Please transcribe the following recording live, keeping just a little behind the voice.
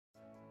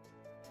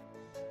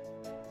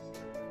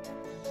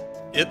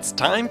It's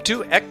time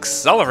to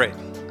accelerate.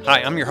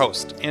 Hi, I'm your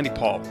host, Andy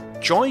Paul.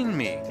 Join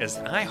me as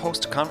I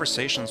host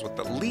conversations with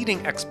the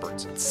leading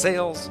experts in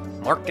sales,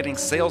 marketing,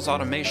 sales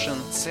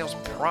automation, sales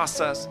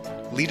process,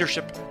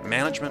 leadership,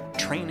 management,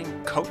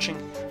 training, coaching,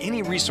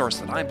 any resource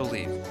that I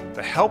believe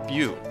to help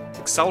you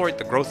accelerate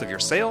the growth of your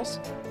sales,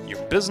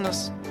 your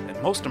business,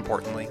 and most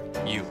importantly,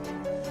 you.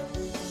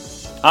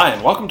 Hi,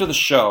 and welcome to the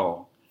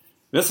show.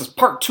 This is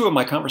part 2 of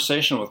my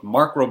conversation with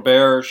Mark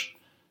Roberge,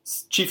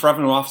 Chief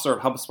Revenue Officer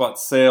at HubSpot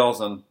Sales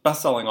and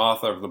best-selling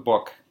author of the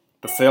book,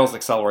 The Sales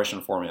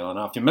Acceleration Formula.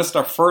 Now, if you missed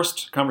our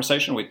first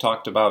conversation, we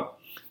talked about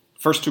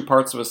the first 2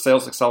 parts of his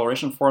Sales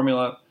Acceleration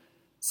Formula,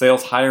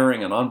 sales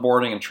hiring and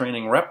onboarding and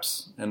training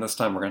reps, and this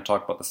time we're going to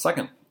talk about the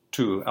second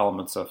 2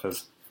 elements of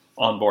his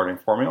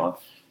onboarding formula,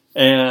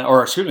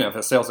 of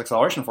his Sales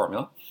Acceleration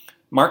Formula.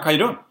 Mark, how you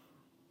doing?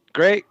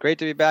 Great to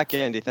be back,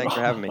 Andy. Thanks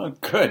for having me.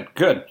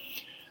 Good.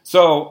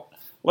 So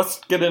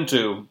let's get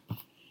into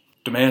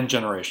demand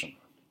generation.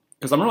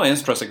 Because I'm really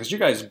interested because you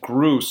guys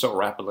grew so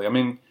rapidly. I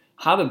mean,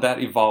 how did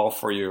that evolve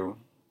for you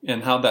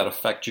and how did that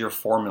affect your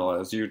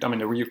formula?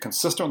 Were you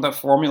consistent with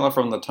that formula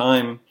from the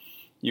time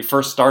you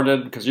first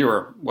started? Because you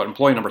were,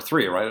 employee number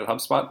 3, right, at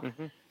HubSpot?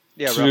 Mm-hmm.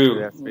 Yeah,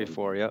 roughly 3,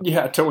 4, yeah.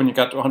 Yeah, till when you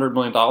got to $100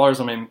 million.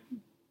 I mean,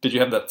 did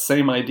you have that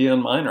same idea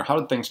in mind or how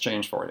did things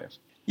change for you?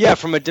 Yeah,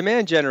 from a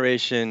demand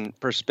generation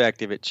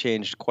perspective, it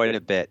changed quite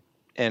a bit.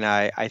 And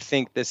I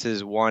think this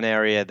is one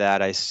area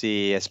that I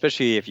see,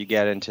 especially if you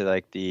get into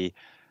like the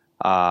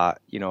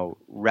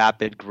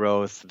rapid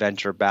growth,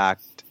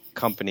 venture-backed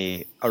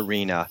company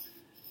arena.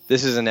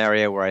 This is an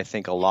area where I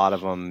think a lot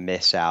of them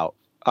miss out,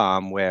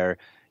 where,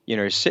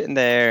 you're sitting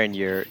there and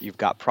you've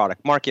got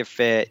product market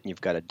fit, and you've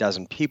got a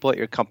dozen people at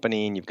your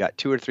company, and you've got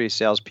 2 or 3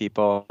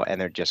 salespeople,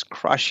 and they're just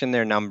crushing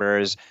their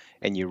numbers,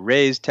 and you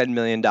raise $10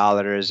 million,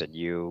 and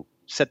you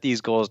set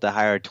these goals to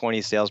hire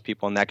 20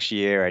 salespeople next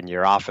year, and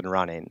you're off and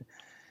running.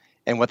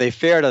 And what they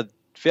failed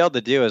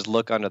to do is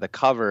look under the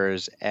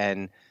covers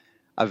and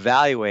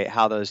evaluate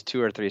how those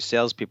 2 or 3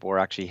 salespeople were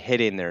actually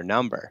hitting their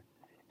number.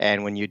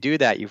 And when you do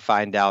that, you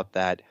find out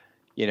that,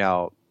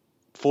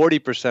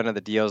 40% of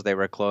the deals they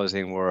were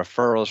closing were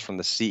referrals from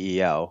the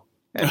CEO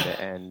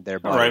and their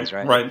buddies,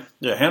 right? Right.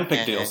 Yeah,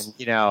 handpicked deals.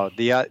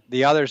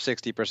 The other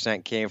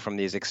 60% came from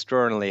these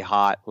externally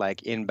hot,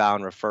 like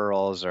inbound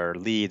referrals or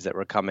leads that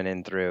were coming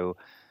in through,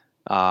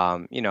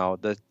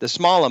 the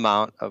small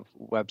amount of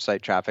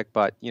website traffic,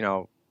 but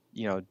the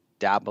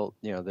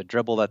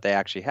dribble that they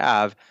actually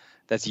have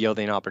that's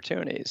yielding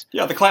opportunities.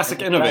 Yeah, the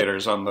classic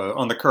innovators on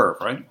the curve,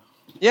 right?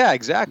 Yeah,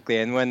 exactly.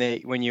 And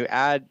when you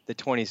add the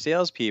 20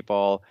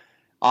 salespeople,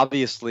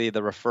 obviously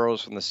the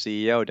referrals from the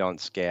CEO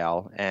don't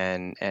scale,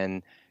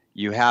 and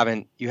you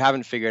haven't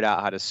figured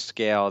out how to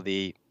scale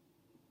the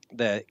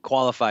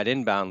qualified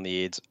inbound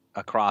leads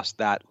across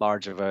that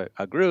large of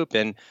a group.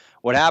 And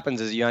what happens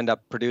is you end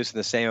up producing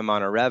the same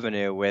amount of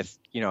revenue with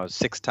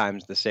 6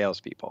 times the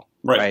salespeople,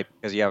 right?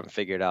 Because you haven't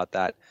figured out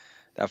that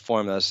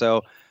formula.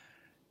 So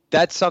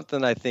that's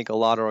something I think a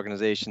lot of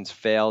organizations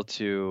fail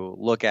to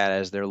look at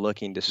as they're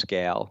looking to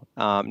scale.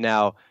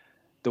 Now,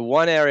 the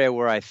one area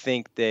where I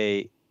think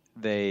they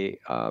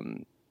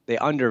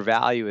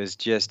undervalue is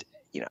just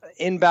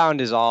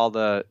inbound is all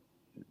the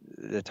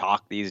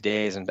talk these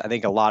days, and I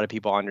think a lot of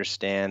people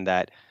understand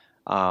that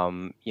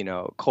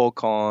cold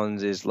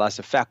calls is less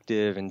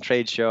effective, and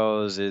trade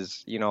shows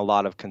is a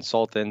lot of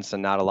consultants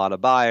and not a lot of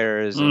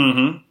buyers.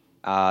 Mm-hmm.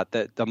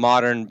 And, the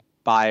modern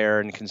buyer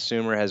and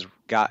consumer has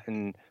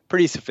gotten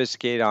pretty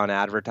sophisticated on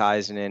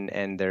advertising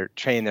and they're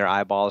training their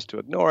eyeballs to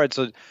ignore it.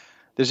 So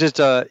there's just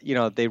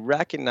they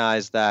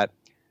recognize that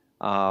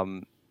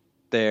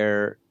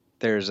there's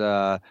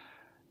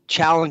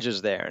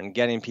challenges there in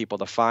getting people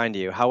to find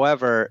you.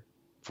 However,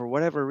 for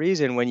whatever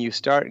reason, when you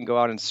start and go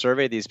out and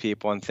survey these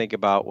people and think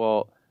about,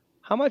 well,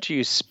 how much are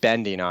you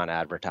spending on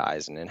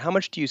advertising and how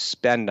much do you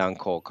spend on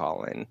cold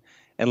calling?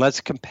 And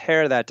let's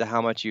compare that to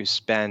how much you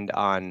spend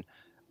on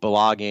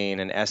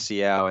blogging and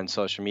SEO and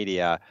social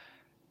media.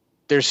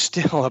 There's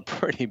still a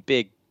pretty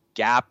big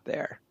gap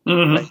there.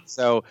 Mm-hmm. Right?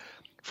 So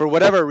for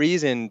whatever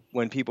reason,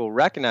 when people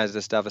recognize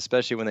this stuff,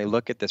 especially when they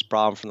look at this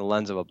problem from the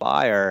lens of a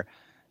buyer,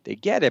 they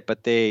get it,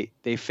 but they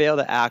fail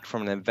to act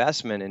from an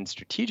investment and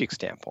strategic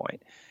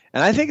standpoint.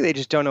 And I think they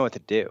just don't know what to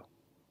do,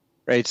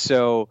 right?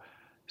 So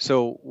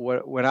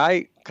when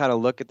I kind of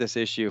look at this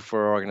issue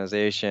for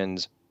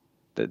organizations,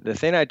 the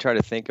thing I try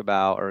to think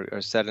about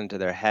or set into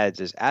their heads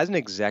is, as an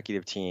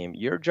executive team,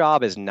 your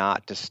job is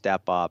not to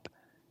step up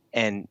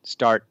and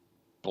start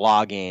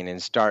blogging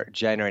and start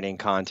generating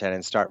content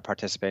and start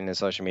participating in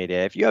social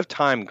media. If you have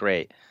time,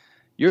 great.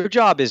 Your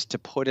job is to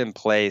put in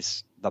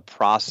place the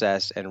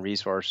process and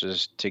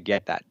resources to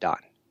get that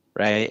done,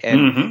 right?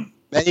 And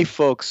many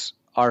folks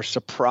are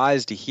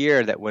surprised to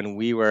hear that when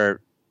we were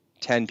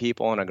 10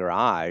 people in a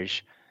garage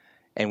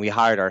and we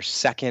hired our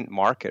second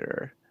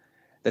marketer,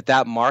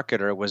 that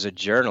marketer was a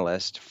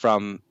journalist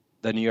from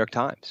the New York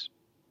Times.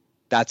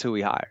 That's who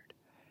we hired.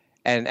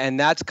 And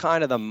that's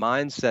kind of the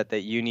mindset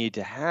that you need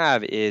to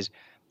have, is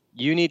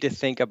you need to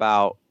think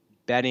about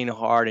betting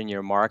hard in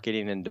your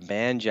marketing and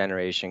demand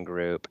generation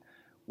group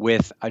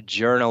with a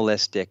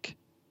journalistic,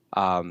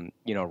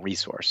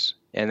 resource.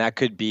 And that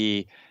could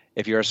be,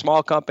 if you're a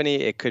small company,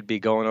 it could be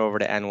going over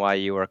to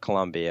NYU or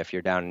Columbia if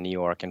you're down in New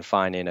York and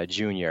finding a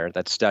junior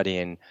that's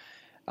studying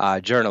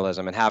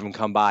journalism and have them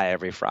come by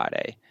every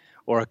Friday.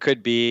 Or it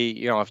could be,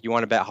 if you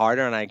want to bet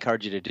harder, and I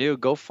encourage you to do,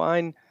 go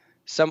find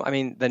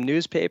the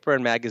newspaper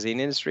and magazine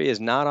industry is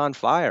not on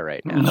fire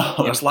right now.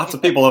 No, there's lots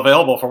of people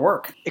available for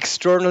work.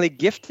 Extraordinarily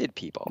gifted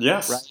people.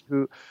 Yes.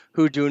 Right,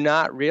 who do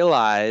not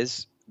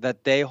realize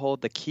that they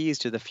hold the keys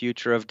to the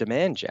future of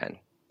demand gen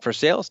for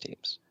sales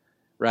teams.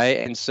 Right.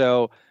 And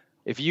so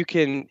if you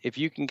can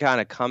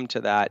kind of come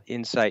to that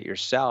insight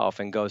yourself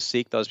and go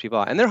seek those people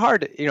out, and they're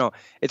hard to,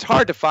 it's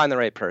hard to find the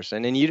right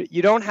person, and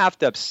you don't have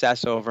to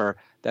obsess over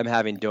them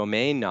having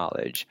domain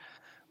knowledge,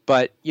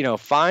 but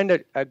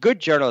find a good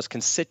journalist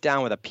can sit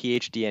down with a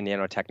PhD in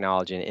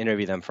nanotechnology and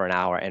interview them for an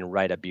hour and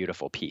write a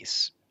beautiful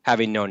piece,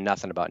 having known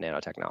nothing about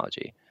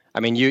nanotechnology. I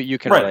mean, you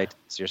can relate to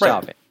this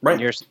yourself in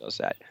your skill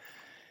set.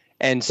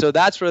 And so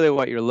that's really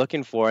what you're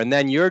looking for. And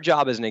then your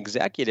job as an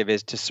executive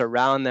is to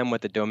surround them with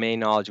the domain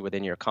knowledge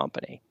within your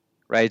company,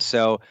 right?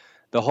 So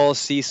the whole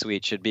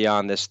C-suite should be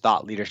on this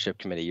thought leadership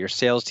committee. Your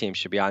sales team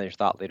should be on your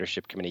thought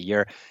leadership committee.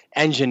 Your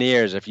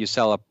engineers, if you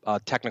sell a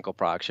technical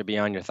product, should be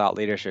on your thought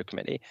leadership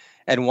committee.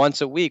 And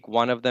once a week,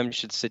 one of them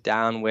should sit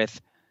down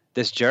with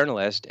this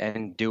journalist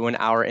and do an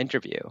hour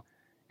interview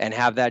and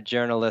have that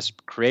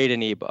journalist create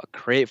an ebook,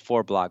 create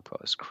 4 blog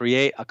posts,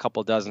 create a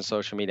couple dozen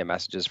social media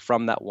messages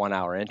from that 1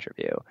 hour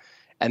interview.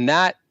 And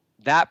that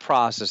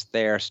process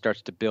there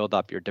starts to build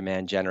up your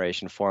demand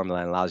generation formula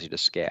and allows you to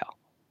scale.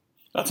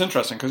 That's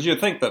interesting, because you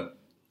think that,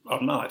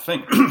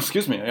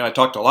 excuse me, I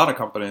talk to a lot of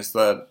companies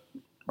that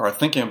are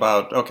thinking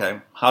about, okay,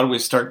 how do we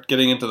start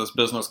getting into this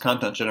business,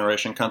 content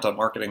generation, content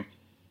marketing?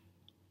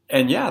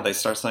 And they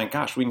start saying,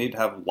 gosh, we need to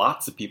have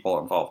lots of people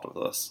involved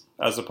with this,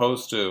 as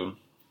opposed to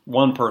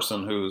one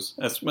person who's,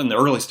 in the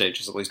early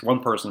stages at least,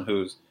 one person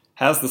who's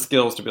has the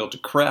skills to be able to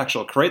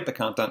create the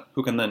content,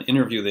 who can then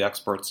interview the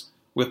experts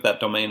with that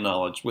domain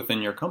knowledge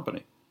within your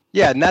company.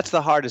 Yeah, and that's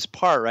the hardest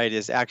part, right,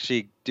 is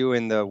actually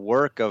doing the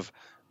work of,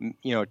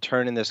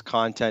 turning this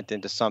content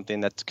into something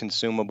that's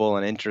consumable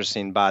and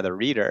interesting by the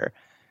reader.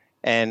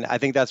 And I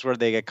think that's where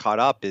they get caught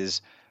up,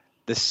 is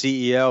the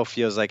CEO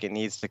feels like it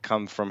needs to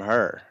come from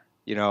her,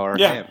 or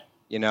him,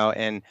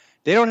 and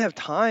they don't have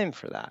time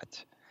for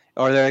that.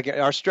 Or they're like,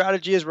 our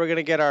strategy is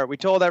we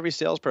told every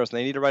salesperson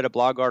they need to write a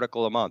blog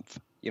article a month.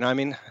 You know what I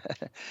mean?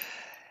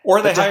 Or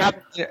they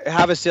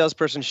have a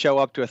salesperson show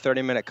up to a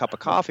 30-minute cup of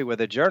coffee with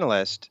a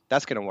journalist.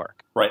 That's going to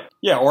work. Right.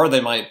 Yeah. Or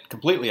they might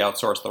completely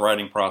outsource the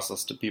writing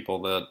process to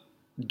people that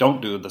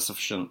don't do the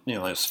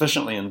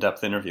sufficiently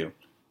in-depth interview,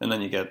 and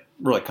then you get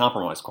really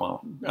compromised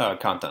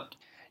content.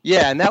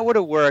 Yeah, and that would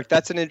have worked.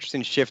 That's an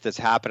interesting shift that's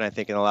happened, I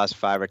think, in the last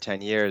 5 or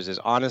 10 years. Is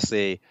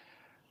honestly,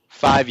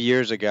 5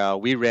 years ago,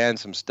 we ran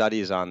some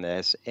studies on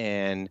this,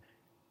 and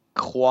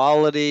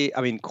quantity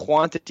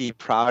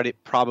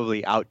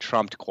probably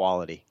out-trumped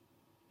quality.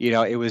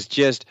 It was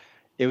just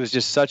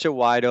such a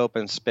wide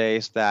open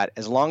space that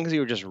as long as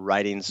you were just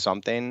writing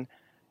something,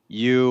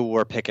 you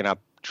were picking up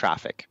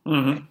traffic,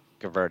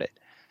 convert it.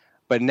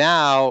 But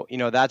now,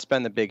 that's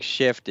been the big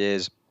shift,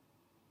 is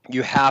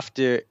you have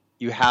to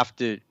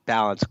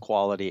balance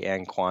quality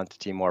and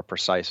quantity more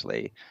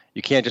precisely.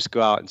 You can't just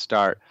go out and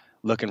start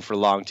looking for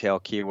long tail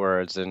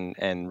keywords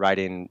and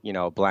writing,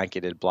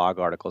 blanketed blog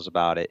articles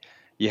about it.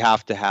 You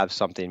have to have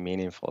something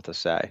meaningful to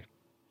say.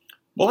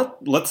 Well,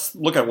 let's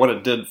look at what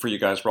it did for you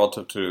guys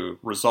relative to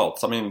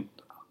results. I mean,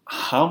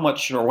 how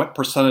much or what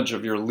percentage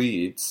of your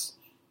leads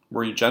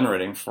were you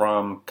generating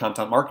from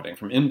content marketing,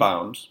 from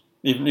inbound?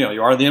 Even,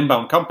 you are the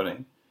inbound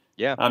company.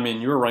 Yeah. I mean,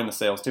 you were running the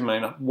sales team. I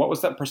mean, what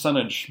was that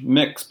percentage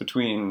mix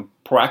between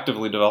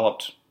proactively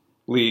developed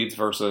leads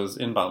versus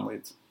inbound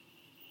leads?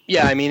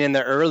 Yeah, I mean, in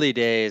the early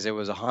days, it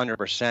was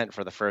 100%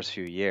 for the first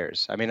few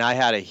years. I mean, I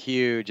had a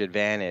huge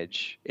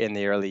advantage in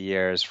the early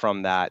years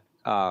from that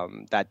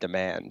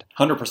demand.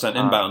 100%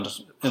 inbound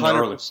in the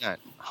early. 100%.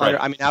 Right.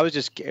 I mean,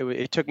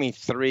 it took me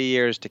 3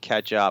 years to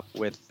catch up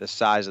with the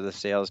size of the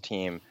sales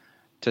team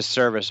to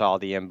service all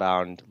the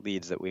inbound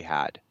leads that we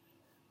had.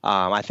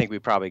 I think we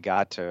probably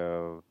got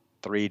to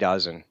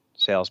 36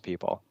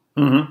 salespeople.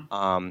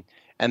 Mm-hmm.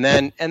 And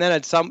then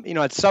at some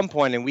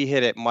point, and we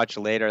hit it much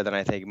later than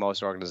I think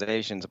most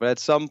organizations, but at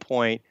some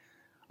point,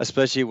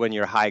 especially when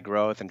you're high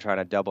growth and trying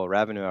to double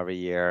revenue every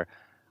year,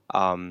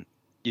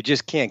 you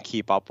just can't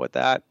keep up with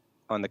that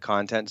on the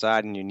content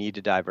side, and you need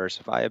to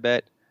diversify a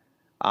bit.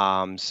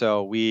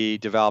 So we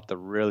developed a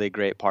really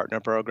great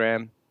partner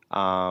program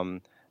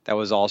that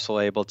was also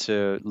able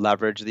to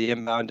leverage the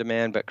inbound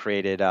demand, but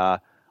created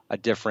a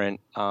different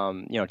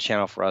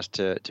channel for us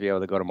to be able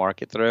to go to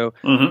market through.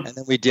 Mm-hmm. And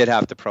then we did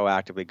have to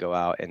proactively go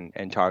out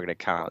and target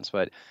accounts.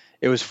 But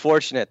it was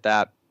fortunate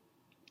that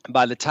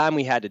by the time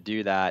we had to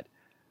do that,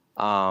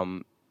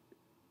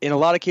 in a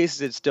lot of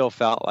cases, it still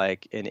felt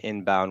like an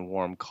inbound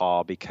warm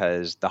call,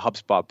 because the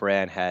HubSpot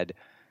brand had,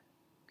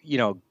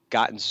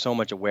 gotten so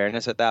much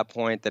awareness at that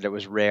point that it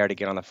was rare to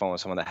get on the phone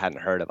with someone that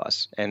hadn't heard of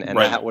us. And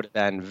Right. that would have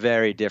been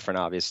very different,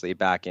 obviously,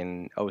 back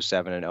in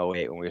 07 and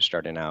 08 when we were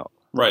starting out.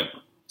 Right.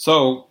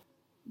 So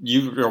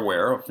you're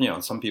aware of,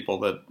 some people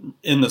that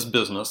in this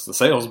business, the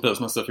sales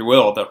business, if you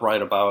will, that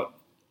write about,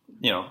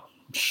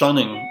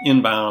 shunning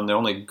inbound. The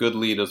only good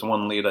lead is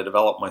one lead I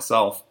developed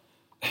myself.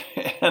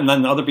 And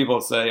then other people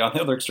say on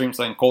the other extreme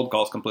saying cold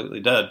call's completely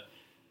dead.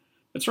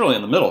 It's really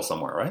in the middle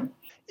somewhere, right?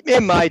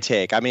 In my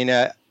take, I mean,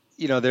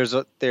 there's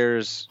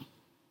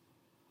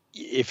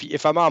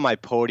if I'm on my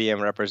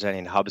podium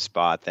representing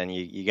HubSpot, then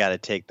you got to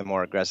take the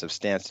more aggressive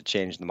stance to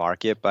change the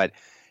market. But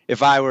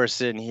if I were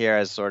sitting here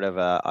as sort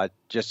of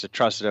just a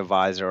trusted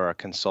advisor or a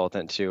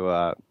consultant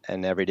to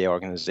an everyday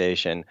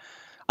organization,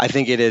 I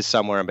think it is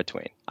somewhere in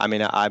between. I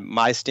mean,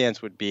 my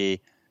stance would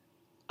be,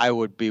 I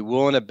would be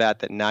willing to bet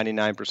that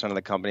 99% of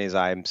the companies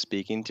I'm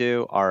speaking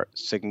to are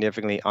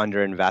significantly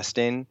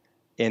underinvesting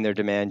in their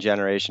demand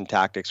generation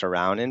tactics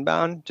around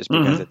inbound, just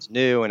because it's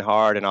new and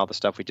hard and all the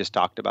stuff we just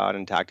talked about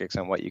and tactics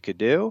and what you could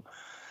do.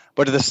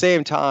 But at the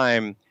same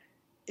time,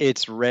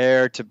 it's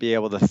rare to be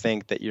able to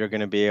think that you're going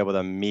to be able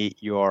to meet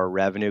your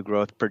revenue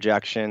growth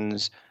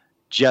projections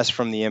just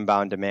from the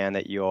inbound demand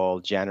that you'll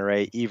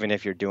generate, even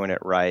if you're doing it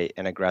right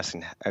and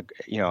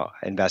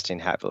investing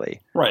heavily.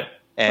 Right.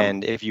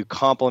 And if you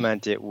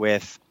complement it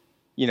with,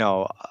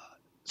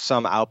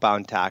 some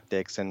outbound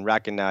tactics and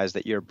recognize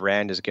that your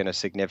brand is going to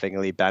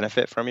significantly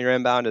benefit from your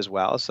inbound as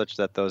well, such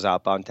that those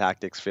outbound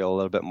tactics feel a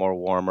little bit more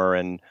warmer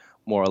and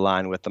more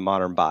aligned with the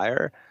modern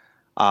buyer,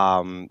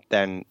 then,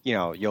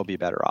 you'll be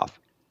better off.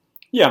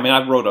 Yeah, I mean,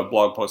 I wrote a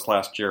blog post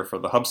last year for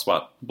the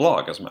HubSpot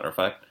blog, as a matter of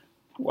fact,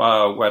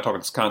 where I talk about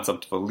this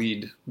concept of a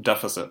lead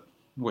deficit,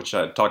 which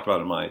I talked about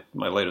in my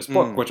latest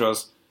book, which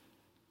was,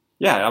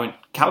 you can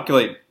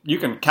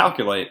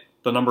calculate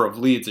the number of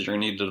leads that you're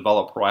going to need to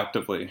develop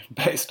proactively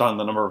based on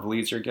the number of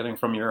leads you're getting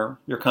from your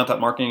content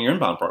marketing, your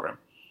inbound program.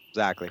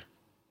 Exactly.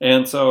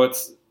 And so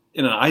it's,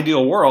 in an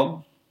ideal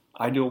world,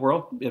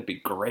 it'd be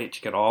great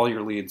to get all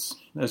your leads,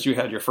 as you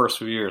had your first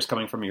few years,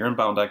 coming from your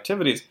inbound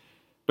activities.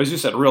 But as you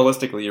said,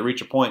 realistically, you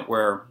reach a point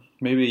where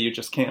maybe you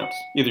just can't.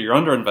 Either you're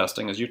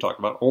underinvesting, as you talked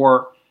about,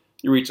 or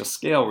you reach a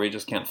scale where you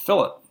just can't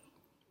fill it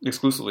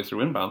exclusively through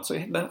inbound. So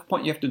at that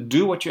point, you have to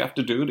do what you have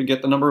to do to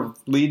get the number of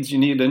leads you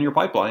need in your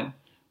pipeline,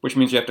 which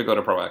means you have to go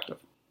to proactive.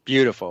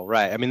 Beautiful,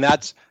 right. I mean,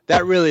 that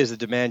really is the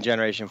demand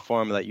generation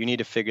formula. You need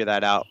to figure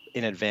that out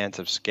in advance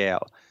of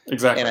scale.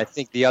 Exactly. And I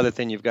think the other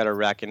thing you've got to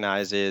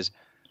recognize is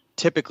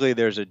typically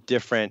there's a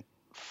different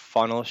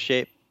funnel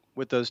shape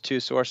with those two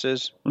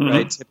sources,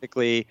 right?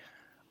 Typically,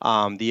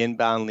 the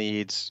inbound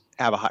leads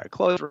have a higher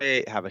close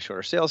rate, have a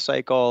shorter sales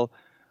cycle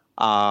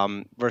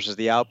versus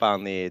the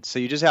outbound leads. So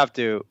you just have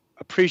to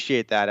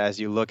appreciate that as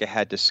you look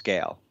ahead to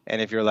scale.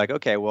 And if you're like,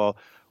 okay, well,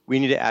 we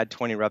need to add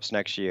 20 reps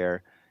next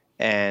year.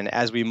 And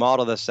as we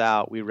model this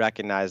out, we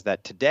recognize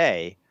that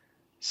today,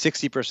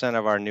 60%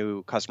 of our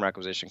new customer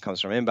acquisition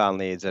comes from inbound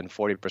leads and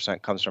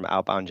 40% comes from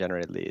outbound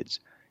generated leads.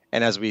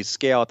 And as we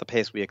scale at the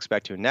pace we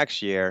expect to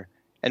next year,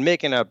 and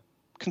making a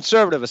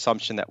conservative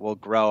assumption that we'll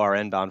grow our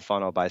inbound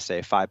funnel by,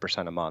 say,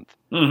 5% a month,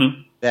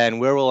 then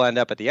where we'll end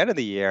up at the end of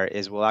the year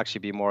is we'll actually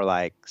be more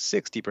like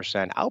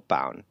 60%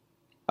 outbound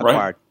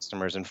acquired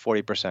customers and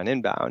 40%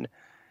 inbound.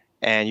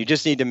 And you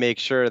just need to make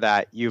sure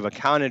that you've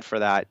accounted for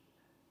that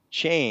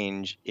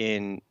change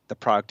in the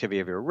productivity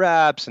of your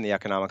reps and the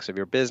economics of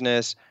your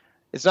business.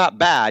 It's not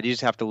bad. You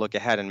just have to look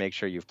ahead and make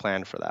sure you've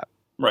planned for that.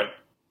 Right.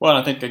 Well,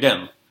 I think,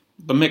 again,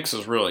 the mix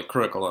is really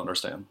critical to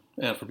understand.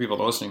 And for people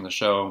listening to the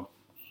show,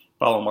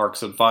 follow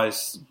Mark's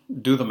advice,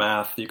 do the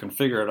math. You can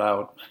figure it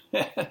out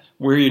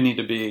where you need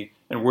to be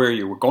and where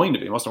you're going to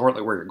be. Most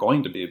importantly, where you're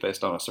going to be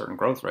based on a certain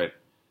growth rate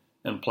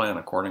and plan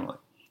accordingly.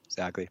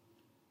 Exactly.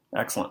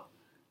 Excellent.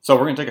 So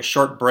we're going to take a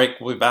short break.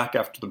 We'll be back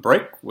after the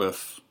break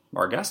with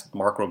our guest,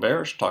 Mark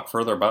Roberge, to talk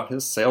further about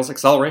his sales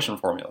acceleration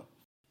formula.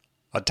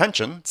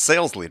 Attention,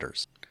 sales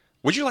leaders.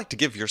 Would you like to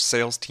give your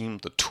sales team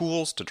the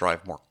tools to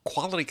drive more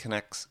quality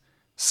connects,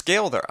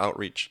 scale their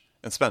outreach,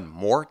 and spend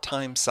more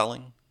time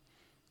selling?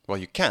 Well,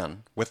 you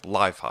can with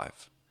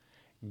LiveHive.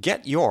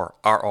 Get your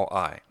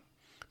ROI.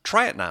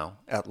 Try it now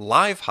at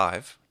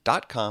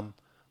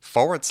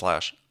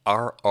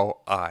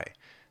livehive.com/ROI.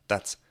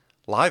 That's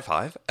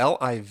LiveHive,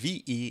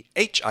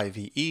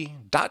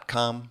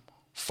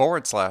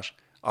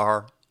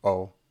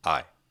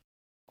 livehive.com/ROI.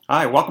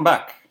 Hi, welcome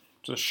back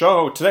to the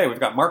show. Today we've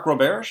got Mark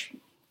Roberge,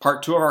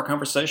 part 2 of our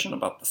conversation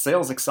about the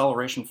sales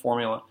acceleration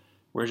formula.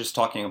 We're just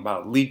talking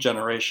about lead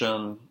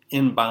generation,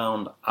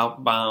 inbound,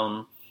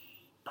 outbound,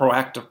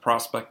 proactive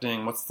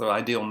prospecting. What's the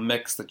ideal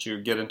mix that you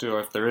get into,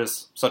 if there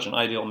is such an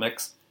ideal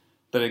mix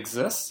that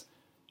exists?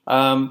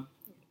 One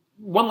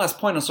last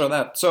point on sort of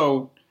that.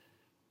 So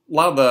a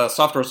lot of the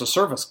software as a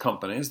service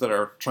companies that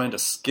are trying to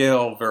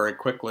scale very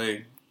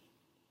quickly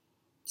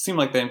seem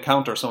like they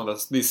encounter some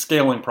of these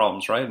scaling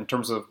problems, right? In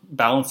terms of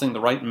balancing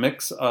the right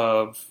mix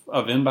of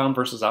inbound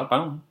versus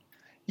outbound.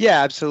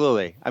 Yeah,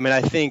 absolutely. I mean,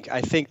 I think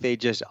they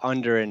just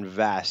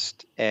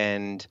underinvest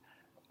in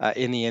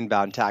the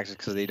inbound tactics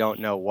because they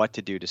don't know what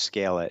to do to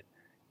scale it.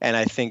 And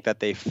I think that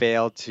they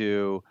fail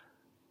to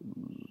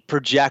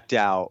project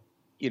out,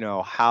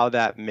 how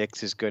that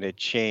mix is going to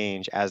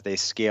change as they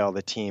scale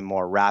the team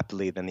more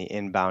rapidly than the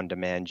inbound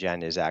demand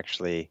gen is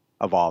actually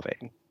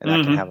evolving. And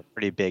that can have a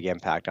pretty big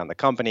impact on the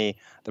company,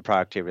 the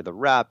productivity of the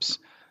reps,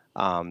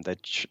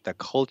 the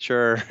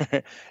culture,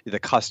 the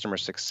customer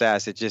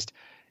success.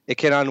 It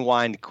can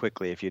unwind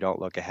quickly if you don't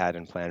look ahead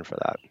and plan for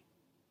that.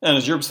 And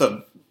as Jerb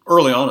said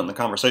early on in the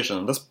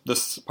conversation,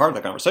 this part of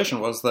the conversation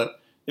was that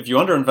if you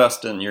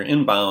underinvest in your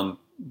inbound,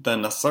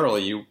 then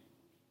necessarily you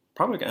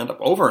probably going to end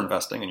up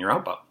overinvesting in your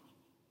outbound.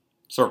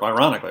 Sort of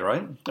ironically,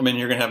 right? I mean,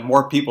 you're going to have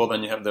more people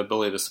than you have the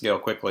ability to scale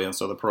quickly, and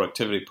so the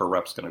productivity per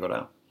rep is going to go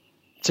down.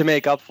 To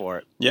make up for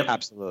it. Yep.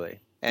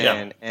 Absolutely.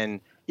 And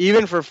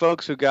even for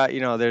folks who got,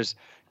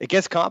 it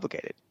gets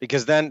complicated,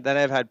 because then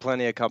I've had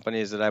plenty of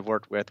companies that I've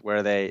worked with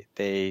where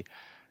they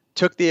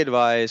took the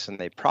advice and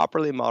they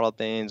properly modeled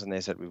things and they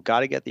said, we've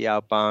got to get the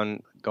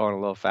outbound going a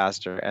little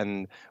faster.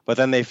 But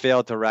then they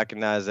failed to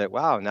recognize that,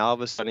 wow, now all of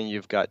a sudden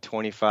you've got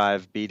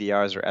 25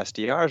 BDRs or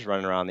SDRs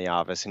running around the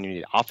office, and you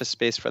need office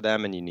space for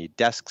them, and you need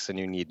desks, and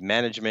you need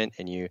management,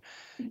 and you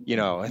need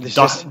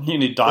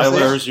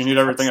dialers, you need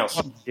everything else.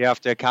 You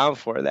have to account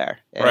for there.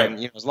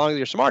 And as long as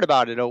you're smart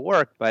about it, it'll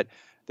work, but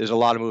there's a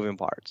lot of moving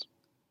parts.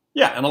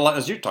 Yeah, and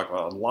as you talked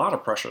about, a lot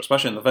of pressure,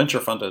 especially in the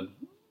venture-funded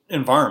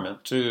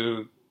environment,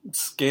 to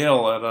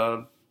scale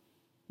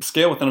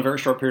within a very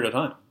short period of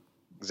time.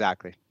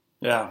 Exactly.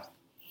 Yeah.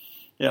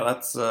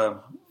 That's.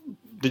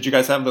 Did you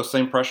guys have those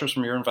same pressures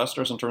from your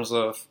investors in terms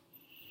of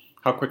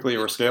how quickly you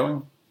were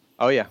scaling?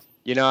 Oh yeah.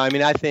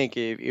 I think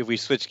if we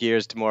switch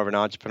gears to more of an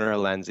entrepreneur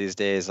lens these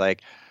days,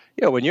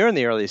 when you're in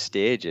the early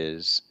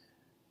stages,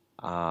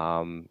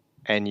 and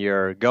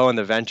you're going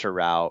the venture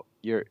route,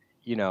 you're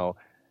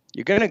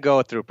going to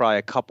go through probably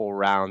a couple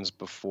rounds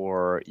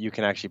before you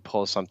can actually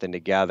pull something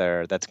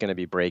together that's going to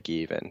be break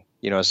even,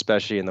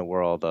 especially in the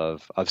world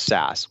of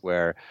SaaS,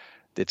 where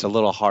it's a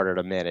little harder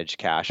to manage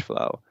cash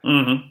flow.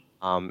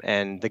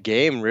 And the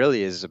game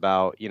really is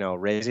about,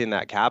 raising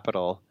that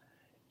capital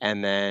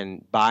and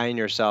then buying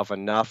yourself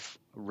enough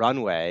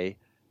runway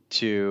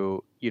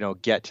to,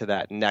 get to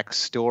that next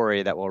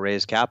story that will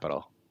raise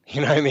capital. You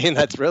know what I mean?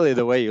 That's really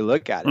the way you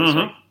look at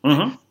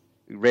it.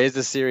 Raise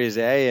the Series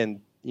A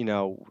and,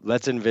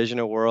 let's envision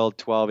a world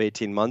 12,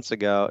 18 months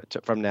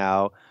from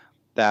now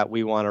that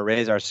we want to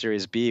raise our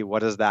Series B. What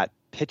does that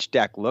pitch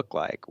deck look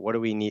like? What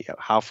do we need?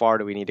 How far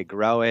do we need to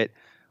grow it?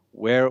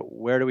 Where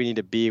do we need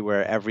to be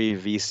where every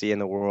VC in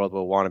the world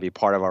will want to be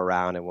part of our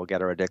round and we'll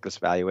get a ridiculous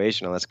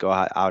valuation, and let's go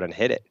out and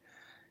hit it.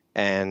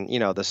 And,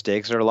 the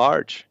stakes are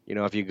large.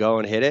 If you go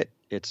and hit it,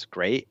 it's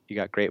great. You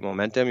got great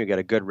momentum. You get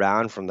a good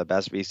round from the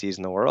best VCs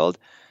in the world.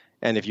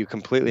 And if you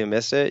completely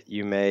miss it,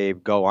 you may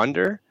go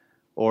under,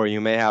 or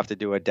you may have to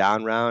do a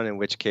down round, in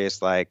which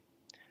case,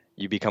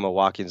 you become a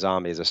walking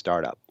zombie as a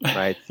startup,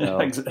 right? So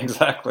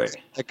exactly.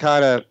 It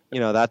kind of,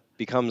 that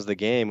becomes the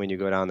game when you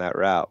go down that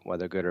route,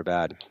 whether good or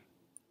bad.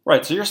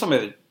 Right. So you're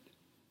somebody that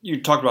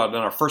you talked about in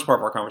our first part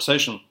of our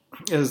conversation,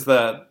 is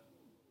that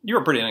you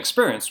were pretty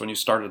inexperienced when you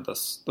started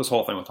this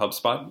whole thing with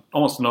HubSpot.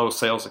 Almost no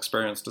sales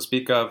experience to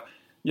speak of,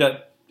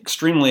 yet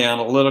extremely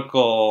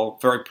analytical,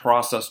 very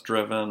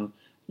process-driven.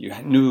 You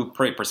knew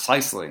pretty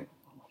precisely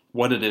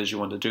what it is you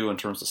want to do in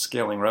terms of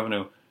scaling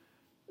revenue.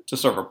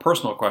 Just sort of a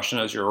personal question,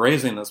 as you're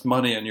raising this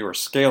money and you were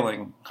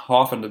scaling, how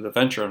often did the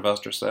venture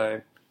investors say,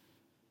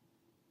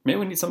 maybe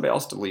we need somebody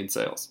else to lead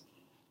sales?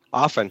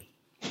 Often.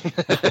 In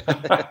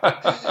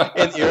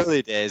the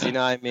early days,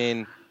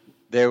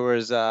 there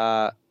was,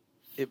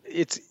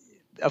 it's,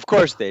 of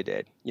course they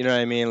did,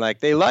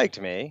 they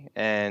liked me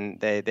and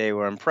they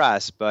were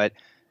impressed, but,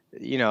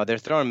 they're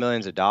throwing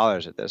millions of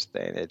dollars at this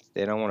thing.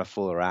 They don't want to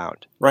fool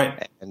around.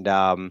 Right. And,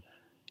 our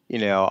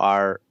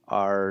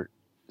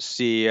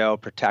CEO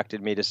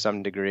protected me to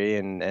some degree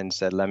and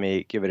said, let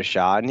me give it a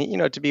shot.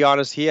 And, to be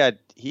honest,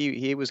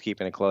 he was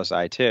keeping a close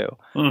eye too.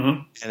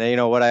 And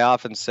then, what I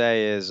often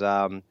say is,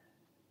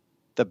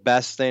 the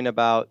best thing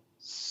about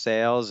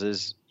sales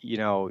is,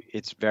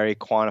 it's very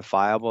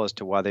quantifiable as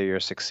to whether you're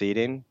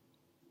succeeding.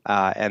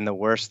 And the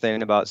worst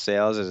thing about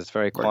sales is it's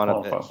very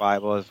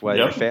quantifiable as whether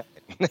you're failing.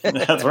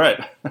 That's right.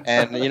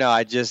 And,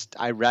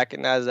 I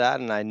recognized that,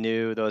 and I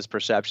knew those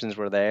perceptions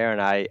were there,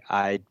 and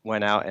I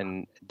went out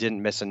and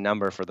didn't miss a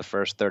number for the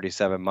first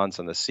 37 months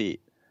on the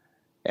seat.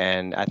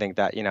 And I think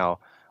that,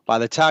 by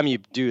the time you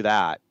do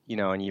that,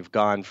 and you've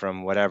gone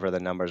from whatever the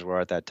numbers were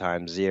at that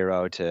time,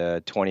 0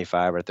 to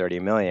 25 or 30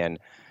 million,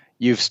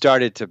 you've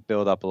started to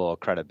build up a little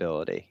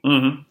credibility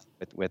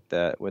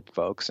with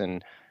folks,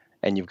 and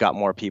you've got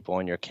more people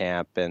in your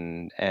camp,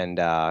 and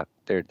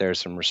there's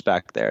some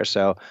respect there.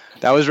 So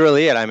that was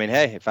really it.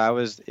 Hey, if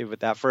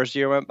that first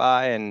year went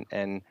by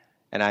and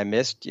I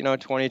missed,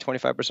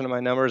 20-25% of my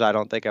numbers, I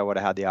don't think I would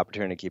have had the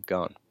opportunity to keep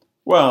going.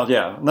 Well,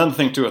 yeah. Another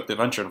thing too with the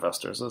venture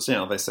investors is,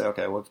 they say,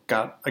 okay, we've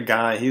got a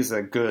guy, he's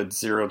a good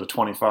 0 to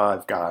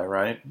 25 guy,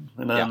 right?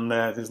 And then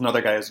there's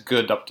another guy who's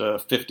good up to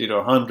 50 to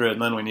 100,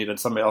 and then we needed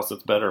somebody else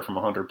that's better from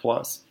 100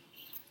 plus.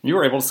 You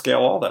were able to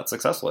scale all that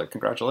successfully.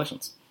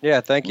 Congratulations.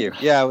 Yeah, thank you.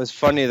 Yeah, it was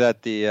funny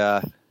that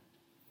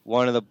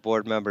one of the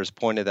board members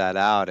pointed that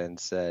out and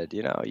said,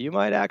 you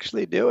might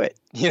actually do it.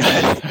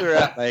 I think we were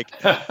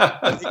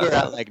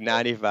at like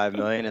 95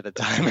 million at the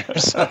time or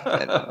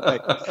something.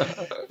 Like,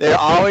 they're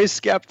always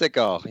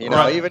skeptical,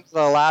 Right. even to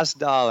the last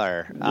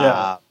dollar.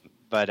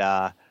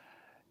 Yeah.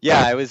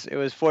 Yeah, it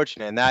was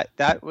fortunate, and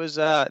that was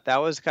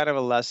kind of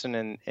a lesson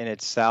in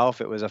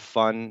itself. It was a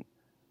fun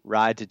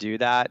ride to do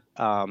that,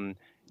 and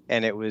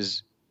it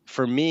was,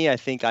 for me, I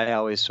think I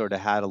always sort of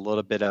had a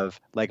little bit of,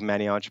 like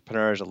many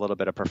entrepreneurs, a little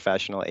bit of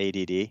professional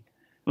ADD,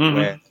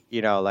 where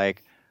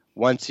like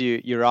once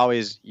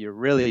you're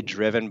really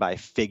driven by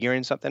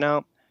figuring something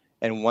out,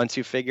 and once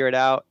you figure it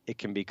out, it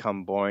can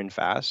become boring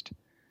fast.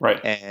 Right.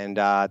 And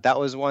that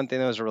was one thing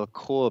that was real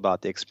cool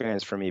about the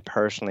experience for me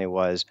personally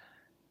was.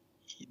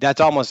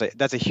 That's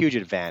a huge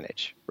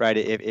advantage, right?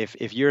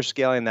 If you're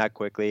scaling that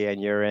quickly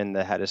and you're in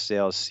the head of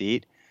sales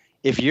seat,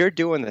 if you're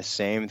doing the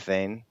same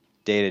thing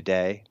day to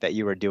day that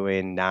you were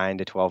doing 9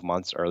 to 12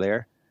 months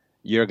earlier,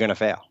 you're going to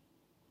fail.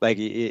 Like,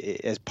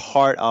 as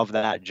part of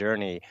that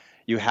journey,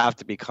 you have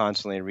to be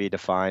constantly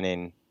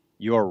redefining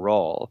your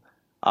role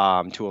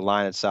to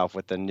align itself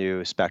with the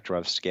new spectrum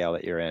of scale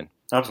that you're in.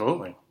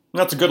 Absolutely.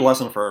 That's a good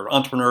lesson for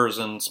entrepreneurs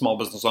and small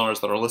business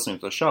owners that are listening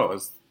to the show,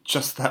 is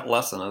just that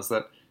lesson, is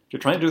that if you're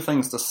trying to do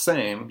things the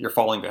same, you're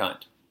falling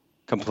behind.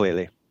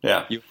 Completely.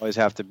 Yeah. You always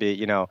have to be,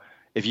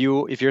 if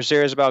you're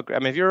serious about,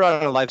 if you're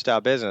running a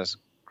lifestyle business,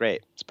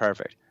 great, it's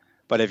perfect.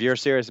 But if you're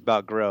serious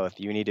about growth,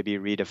 you need to be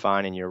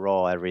redefining your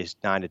role every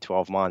 9 to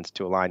 12 months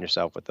to align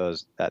yourself with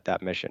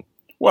that mission.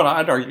 Well,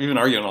 I'd even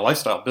argue in a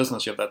lifestyle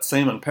business, you have that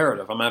same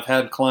imperative. I've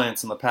had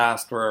clients in the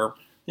past where,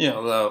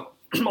 the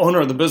owner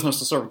of the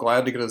business is sort of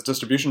glad to get his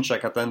distribution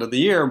check at the end of the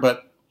year,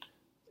 but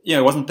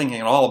wasn't thinking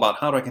at all about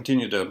how do I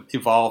continue to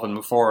evolve and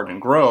move forward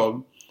and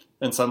grow,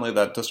 and suddenly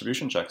that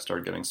distribution check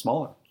started getting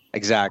smaller.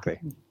 Exactly.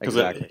 Because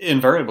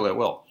invariably it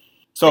will.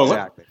 So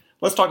exactly.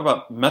 Let's talk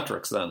about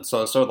metrics then.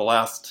 So sort of the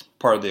last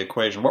part of the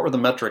equation. What were the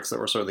metrics that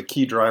were sort of the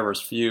key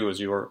drivers for you as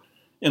you were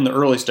in the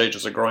early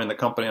stages of growing the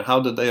company, and how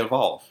did they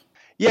evolve?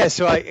 Yeah,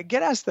 so I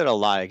get asked that a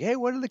lot. Like, hey,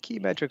 what are the key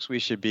metrics we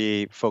should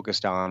be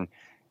focused on?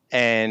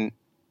 And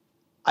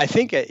I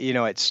think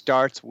it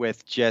starts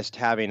with just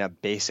having a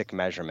basic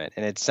measurement,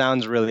 and it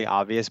sounds really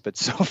obvious, but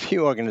so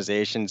few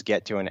organizations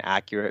get to an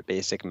accurate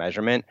basic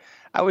measurement.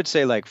 I would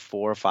say like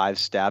 4 or 5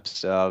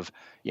 steps of,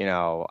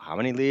 how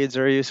many leads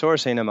are you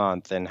sourcing a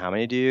month, and how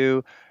many do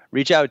you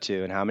reach out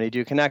to, and how many do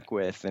you connect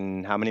with,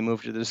 and how many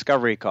move to the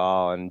discovery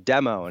call and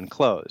demo and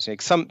close.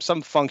 Like some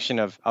function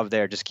of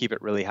there, just keep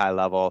it really high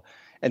level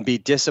and be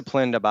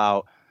disciplined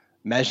about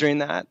measuring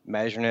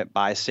it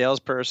by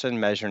salesperson,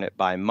 measuring it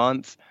by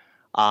month.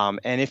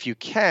 And if you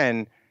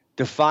can,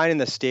 defining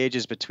the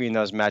stages between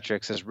those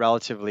metrics as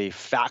relatively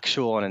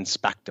factual and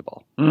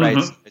inspectable,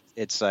 right?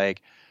 It's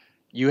like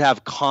you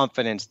have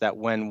confidence that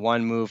when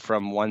one moved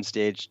from one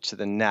stage to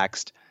the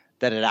next,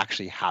 that it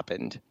actually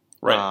happened.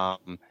 Right.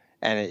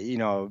 And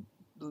it,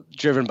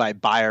 driven by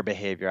buyer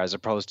behavior as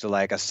opposed to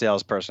like a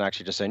salesperson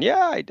actually just saying,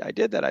 yeah, I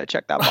did that. I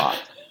checked that box.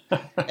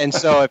 And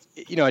so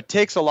it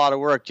takes a lot of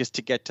work just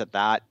to get to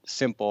that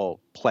simple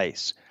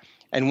place.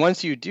 And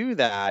once you do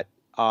that,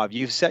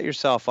 you've set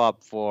yourself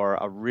up for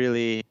a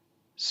really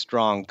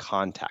strong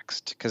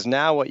context, because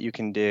now what you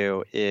can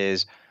do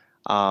is,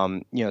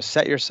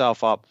 set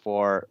yourself up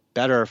for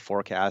better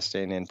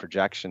forecasting and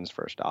projections,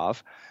 first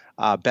off,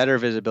 better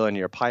visibility in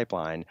your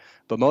pipeline.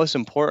 But most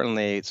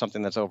importantly,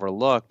 something that's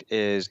overlooked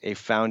is a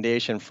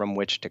foundation from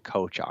which to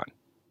coach on.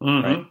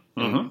 Right.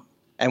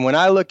 And when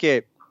I look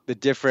at the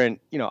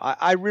different,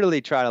 I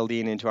really try to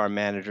lean into our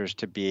managers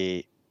to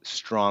be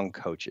strong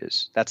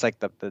coaches. That's like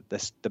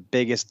the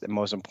biggest and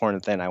most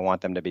important thing I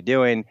want them to be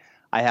doing.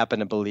 I happen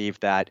to believe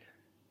that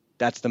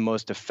that's the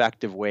most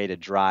effective way to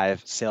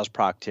drive sales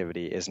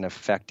productivity, is an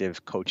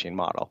effective coaching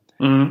model.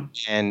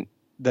 And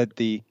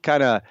the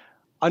kind of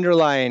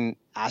underlying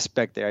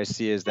aspect there I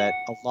see is that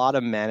a lot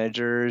of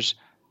managers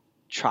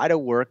try to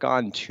work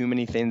on too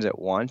many things at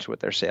once with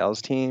their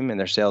sales team and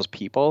their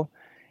salespeople.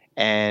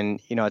 And,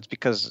 it's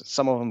because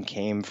some of them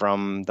came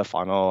from the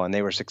funnel and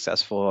they were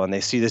successful, and they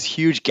see this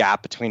huge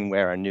gap between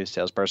where a new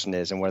salesperson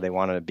is and where they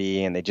want to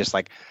be. And they just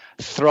like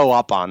throw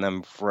up on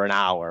them for an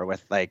hour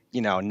with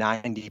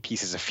 90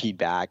 pieces of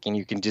feedback, and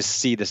you can just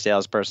see the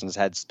salesperson's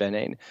head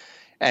spinning.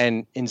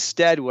 And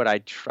instead, what I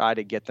try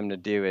to get them to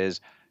do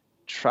is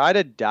try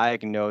to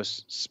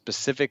diagnose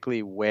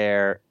specifically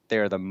where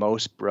they're the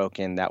most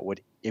broken. That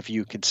would, if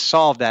you could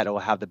solve that, it will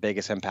have the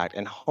biggest impact,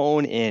 and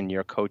hone in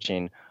your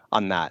coaching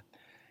on that.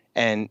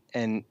 And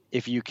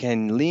if you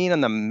can lean on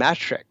the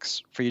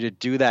metrics for you to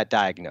do that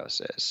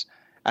diagnosis,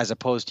 as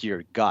opposed to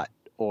your gut,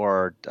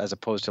 or as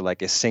opposed to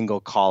like a single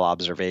call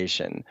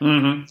observation,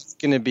 it's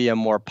going to be a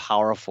more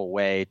powerful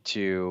way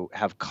to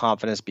have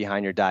confidence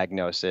behind your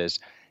diagnosis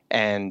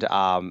and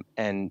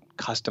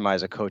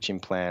customize a coaching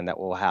plan that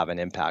will have an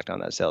impact on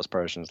that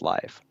salesperson's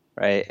life,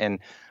 right? And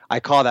I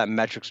call that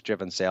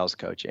metrics-driven sales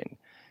coaching.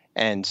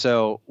 And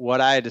so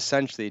what I'd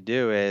essentially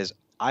do is,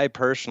 I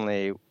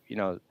personally,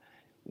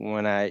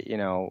 when I,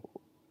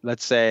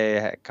 let's say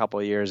a couple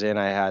of years in,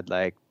 I had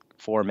like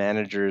 4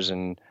 managers,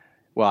 and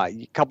well,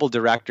 a couple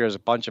directors, a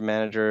bunch of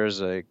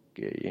managers,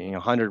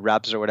 100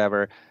 reps or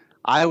whatever.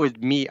 I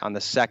would meet on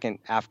the second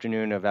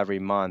afternoon of every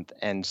month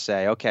and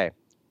say, okay,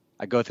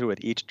 I go through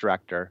with each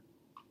director,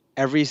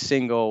 every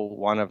single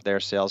one of their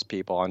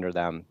salespeople under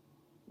them.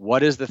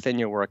 What is the thing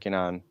you're working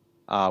on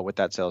with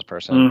that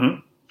salesperson? Mm-hmm.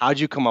 How'd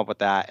you come up with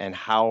that? And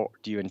how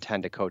do you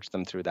intend to coach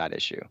them through that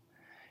issue?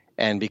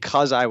 And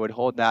because I would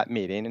hold that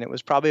meeting, and it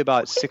was probably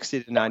about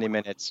 60 to 90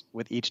 minutes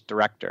with each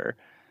director,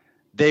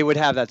 they would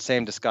have that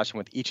same discussion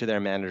with each of their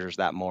managers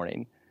that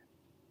morning.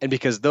 And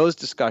because those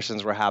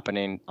discussions were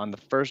happening on the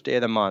first day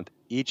of the month,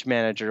 each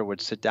manager would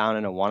sit down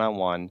in a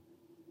one-on-one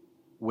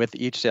with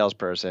each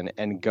salesperson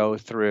and go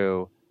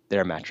through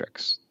their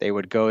metrics. They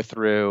would go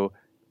through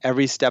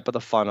every step of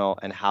the funnel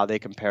and how they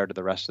compare to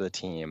the rest of the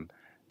team.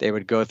 They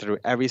would go through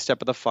every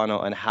step of the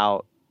funnel and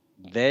how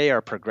they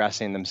are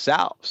progressing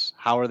themselves.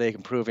 How are they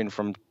improving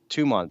from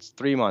 2 months,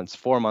 3 months,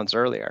 4 months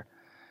earlier?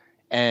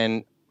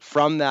 And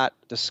from that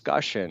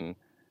discussion,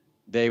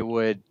 they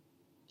would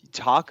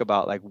talk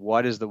about like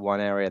what is the one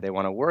area they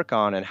want to work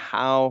on and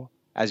how,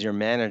 as your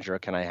manager,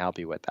 can I help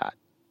you with that?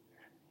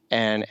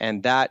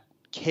 And that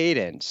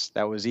cadence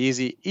that was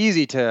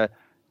easy to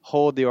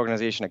hold the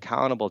organization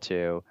accountable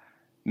to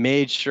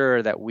made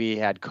sure that we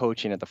had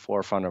coaching at the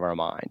forefront of our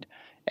mind.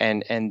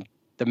 And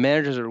the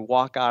managers would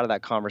walk out of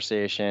that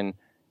conversation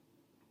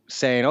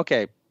saying,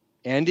 okay,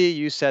 Andy,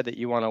 you said that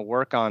you want to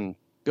work on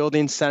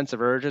building sense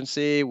of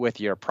urgency with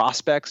your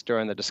prospects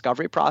during the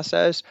discovery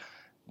process.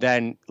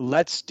 Then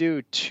let's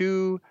do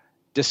 2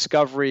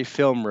 discovery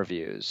film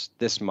reviews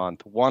this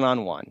month,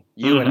 one-on-one,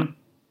 you Mm-hmm.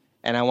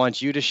 and I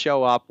want you to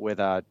show up with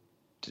a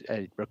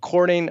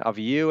recording of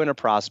you and a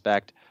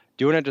prospect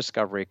doing a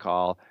discovery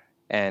call,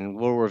 and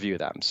we'll review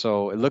them.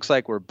 So it looks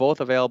like we're both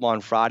available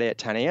on Friday at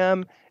 10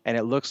 a.m., and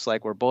it looks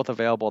like we're both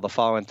available the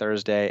following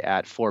Thursday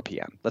at 4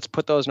 p.m. Let's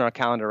put those in our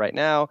calendar right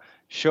now,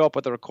 show up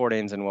with the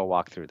recordings, and we'll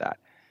walk through that.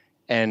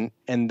 And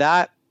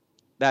that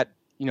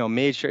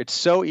made sure it's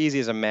so easy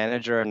as a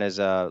manager and as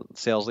a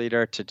sales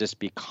leader to just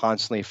be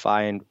constantly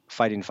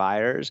fighting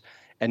fires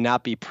and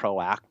not be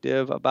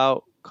proactive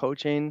about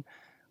coaching.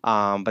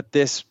 But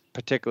this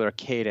particular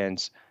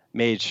cadence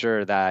made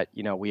sure that,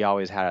 we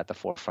always had it at the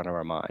forefront of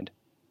our mind.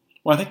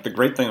 Well, I think the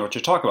great thing what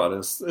you talk about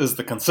is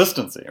the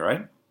consistency,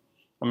 right?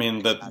 I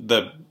mean,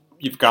 that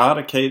you've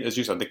got as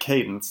you said, the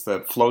cadence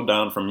that flowed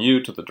down from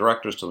you to the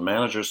directors, to the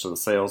managers, to the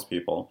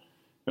salespeople.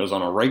 It was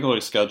on a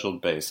regularly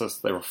scheduled basis.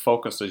 They were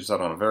focused, as you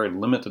said, on a very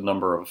limited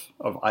number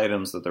of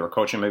items that they were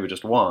coaching, maybe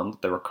just one.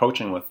 They were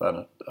coaching with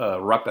a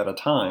rep at a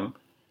time.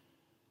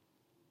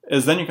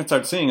 Is then you can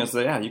start seeing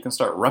you can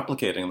start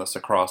replicating this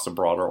across a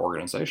broader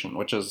organization,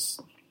 which is,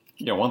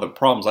 one of the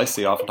problems I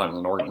see oftentimes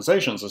in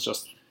organizations is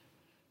just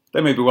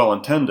they may be well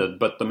intended,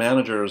 but the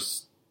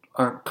managers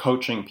aren't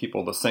coaching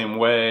people the same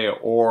way,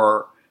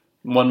 or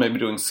one may be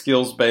doing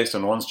skills based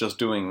and one's just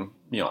doing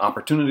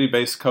opportunity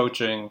based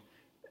coaching.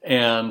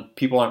 And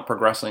people aren't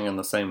progressing in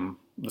the same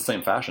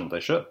fashion they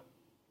should.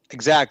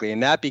 Exactly,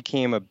 and that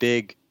became a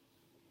big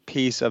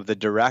piece of the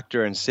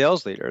director and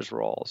sales leaders'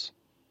 roles.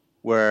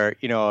 Where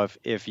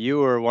if you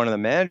were one of the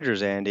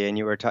managers, Andy, and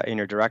you were and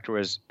your director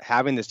was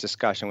having this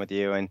discussion with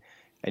you, and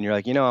you're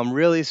like, I'm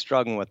really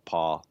struggling with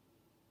Paul.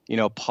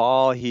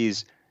 Paul, he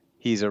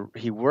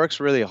works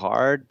really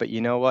hard, but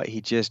you know what?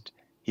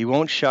 He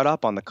won't shut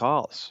up on the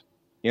calls.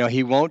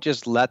 He won't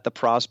just let the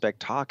prospect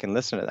talk and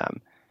listen to them.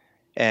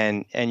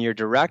 And your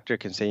director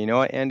can say, you know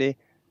what, Andy,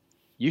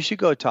 you should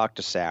go talk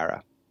to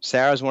Sarah.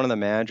 Sarah's one of the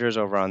managers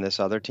over on this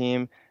other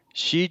team.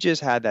 She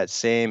just had that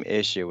same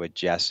issue with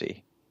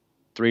Jesse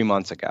 3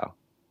 months ago,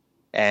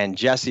 and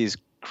Jesse's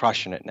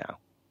crushing it now.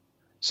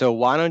 So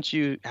why don't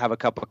you have a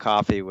cup of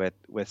coffee with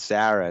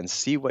Sarah and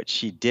see what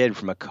she did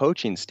from a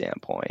coaching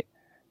standpoint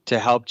to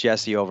help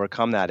Jesse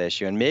overcome that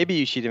issue? And maybe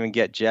you should even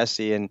get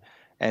Jesse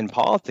and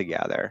Paul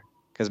together,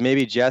 because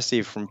maybe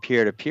Jesse from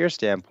peer-to-peer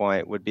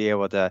standpoint would be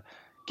able to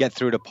get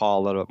through to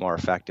Paul a little bit more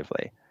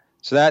effectively.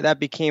 So that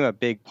became a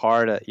big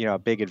part of, a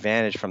big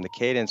advantage from the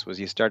cadence was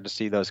you start to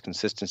see those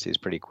consistencies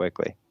pretty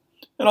quickly.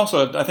 And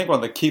also, I think one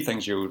of the key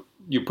things you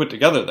put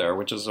together there,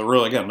 which is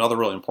another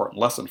really important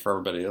lesson for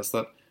everybody, is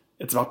that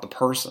it's about the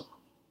person,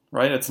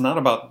 right? It's not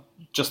about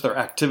just their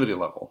activity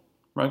level,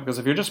 right? Because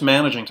if you're just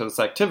managing to this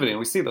activity, and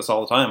we see this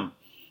all the time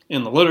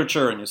in the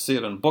literature, and you see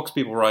it in books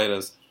people write,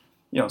 is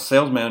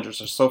sales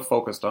managers are so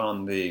focused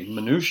on the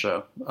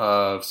minutia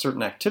of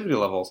certain activity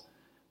levels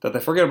that they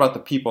forget about the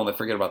people and they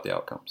forget about the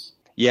outcomes.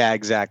 Yeah,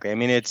 exactly. I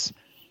mean, it's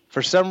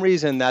for some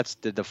reason that's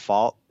the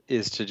default,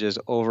 is to just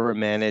over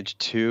manage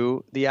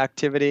to the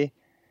activity.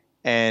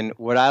 And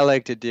what I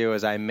like to do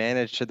is I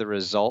manage to the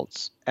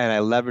results, and I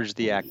leverage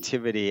the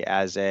activity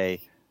as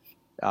a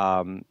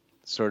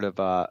sort of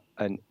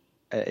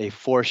a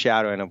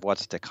foreshadowing of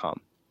what's to come.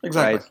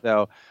 Exactly. Right?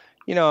 So,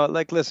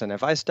 listen,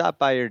 if I stop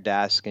by your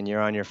desk and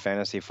you're on your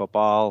fantasy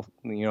football,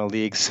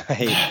 league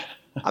site,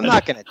 I'm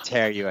not going to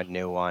tear you a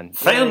new one.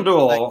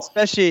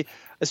 FanDuel.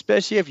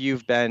 Especially if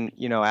you've been,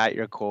 at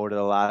your quota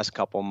the last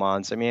couple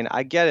months. I mean,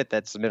 I get it.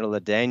 That's the middle of the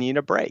day and you need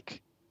a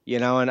break,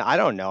 and I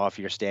don't know if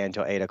you're staying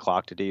until 8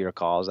 o'clock to do your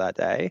calls that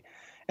day.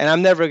 And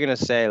I'm never going to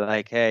say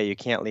like, hey, you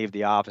can't leave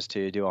the office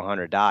till you do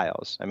 100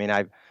 dials. I mean,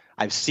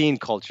 I've seen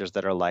cultures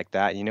that are like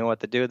that. You know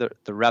what they do?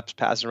 The reps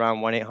pass around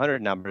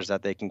 1-800 numbers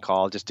that they can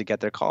call just to get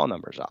their call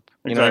numbers up.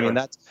 You know what I mean?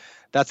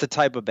 That's the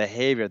type of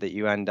behavior that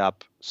you end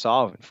up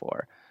solving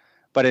for.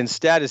 But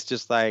instead, it's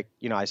just like,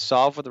 I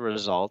solve for the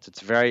results.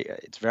 It's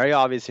very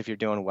obvious if you're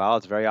doing well.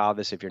 It's very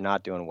obvious if you're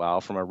not doing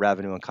well from a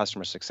revenue and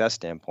customer success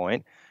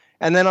standpoint.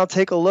 And then I'll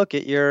take a look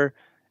at your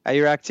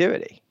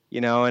activity,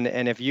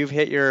 and if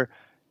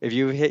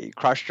you've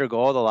crushed your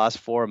goal the last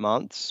 4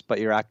 months, but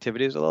your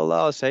activity is a little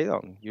low, say,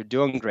 you're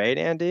doing great,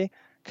 Andy.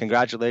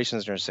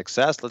 Congratulations on your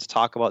success. Let's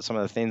talk about some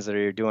of the things that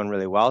you're doing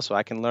really well so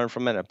I can learn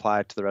from it and apply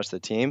it to the rest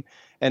of the team.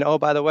 And oh,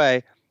 by the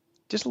way,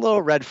 just a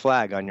little red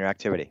flag on your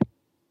activity.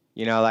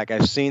 Like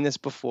I've seen this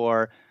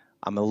before.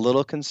 I'm a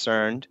little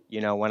concerned.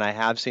 When I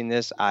have seen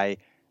this,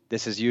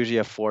 this is usually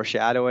a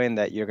foreshadowing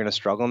that you're going to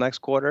struggle next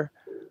quarter.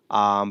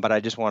 But I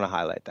just want to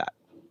highlight that.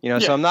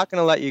 So I'm not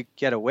going to let you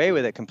get away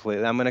with it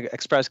completely. I'm going to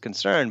express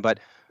concern, but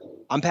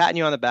I'm patting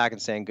you on the back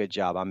and saying, good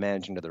job. I'm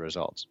managing to the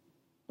results.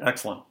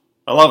 Excellent.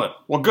 I love it.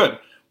 Well, good.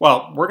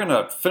 Well, we're going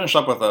to finish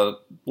up with a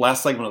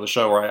last segment of the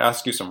show where I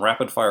ask you some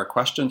rapid fire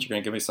questions. You're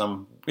going to give me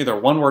some either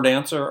one-word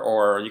answer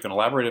or you can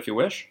elaborate if you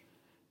wish.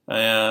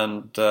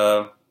 And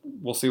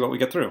we'll see what we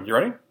get through. You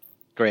ready?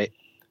 Great.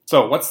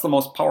 So what's the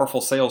most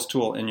powerful sales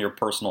tool in your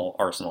personal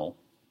arsenal?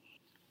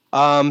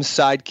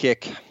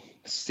 Sidekick.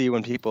 See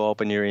when people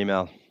open your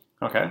email.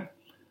 Okay.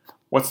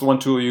 What's the one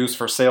tool you use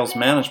for sales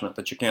management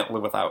that you can't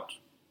live without?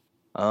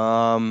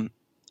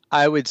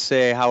 I would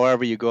say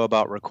however you go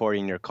about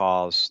recording your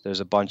calls.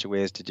 There's a bunch of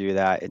ways to do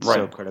that. It's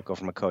so critical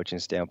from a coaching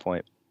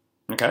standpoint.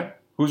 Okay.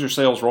 Who's your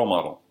sales role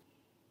model?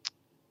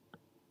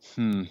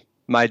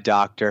 My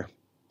doctor.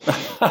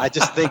 I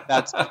just think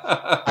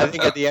I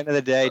think at the end of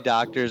the day,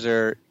 doctors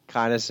are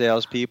kind of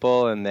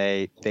salespeople and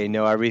they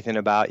know everything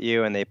about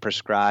you and they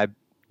prescribe,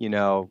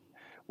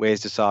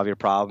 ways to solve your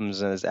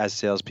problems, and as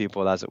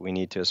salespeople, that's what we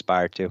need to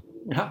aspire to.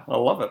 Yeah, I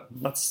love it.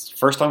 That's the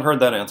first time I've heard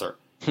that answer.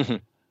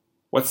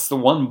 What's the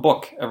one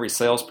book every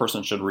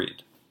salesperson should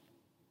read?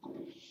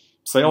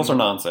 Sales or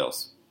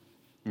non-sales?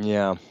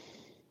 Yeah.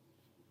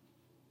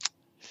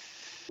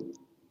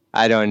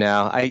 I don't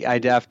know.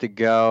 I'd have to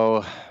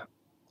go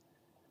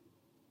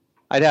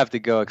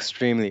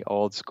extremely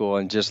old school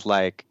and just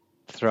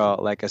throw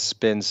like a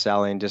spin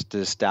selling just to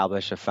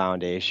establish a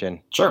foundation.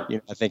 Sure.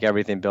 I think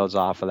everything builds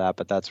off of that,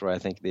 but that's where I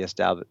think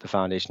the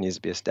foundation needs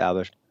to be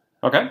established.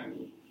 Okay.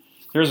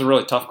 Here's a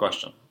really tough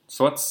question.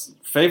 So what's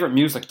favorite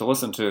music to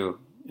listen to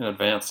in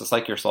advance to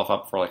psych yourself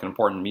up for like an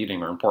important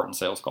meeting or important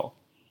sales call?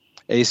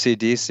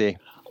 AC/DC.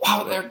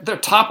 Wow, they're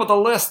top of the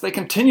list. They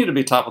continue to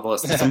be top of the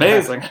list. It's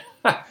amazing.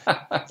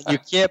 You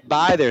can't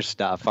buy their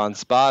stuff on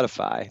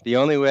Spotify. The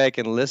only way I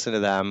can listen to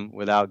them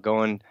without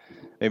going,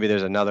 maybe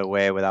there's another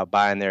way without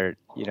buying their,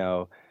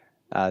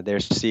 their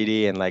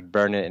CD and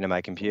burn it into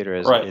my computer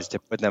is to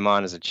put them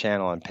on as a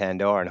channel on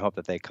Pandora and hope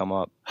that they come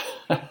up.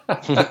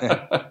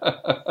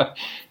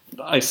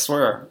 I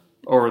swear,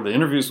 over the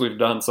interviews we've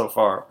done so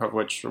far, of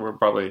which we're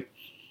probably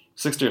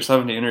 60 or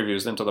 70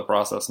 interviews into the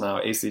process now,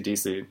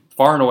 AC/DC,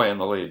 far and away in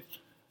the lead.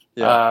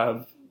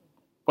 Yeah.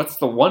 What's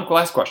the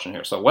last question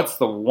here? So what's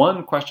the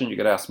one question you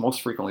get asked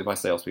most frequently by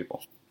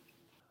salespeople?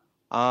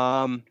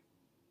 How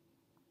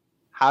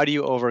do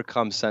you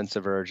overcome sense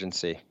of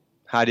urgency?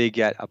 How do you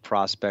get a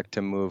prospect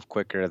to move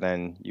quicker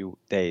than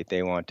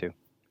they want to?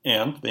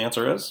 And the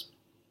answer is?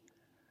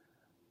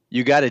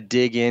 You got to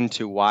dig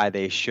into why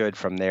they should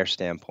from their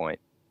standpoint.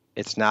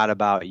 It's not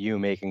about you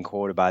making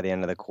quota by the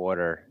end of the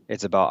quarter.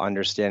 It's about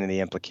understanding the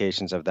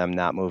implications of them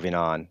not moving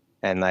on.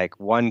 And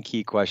one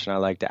key question I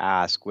like to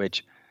ask,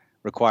 which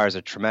requires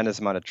a tremendous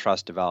amount of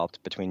trust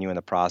developed between you and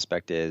the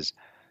prospect, is,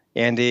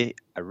 Andy,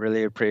 I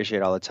really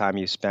appreciate all the time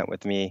you spent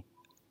with me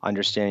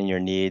understanding your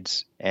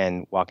needs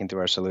and walking through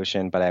our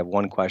solution, but I have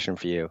one question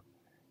for you.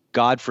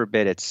 God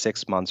forbid it's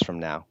 6 months from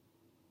now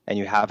and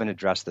you haven't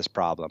addressed this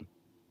problem.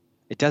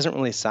 It doesn't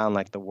really sound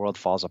like the world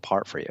falls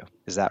apart for you.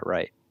 Is that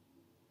right?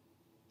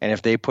 And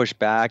if they push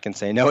back and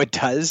say, no, it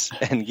does,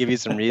 and give you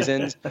some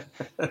reasons,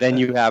 then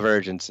you have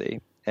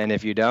urgency. And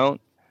if you don't,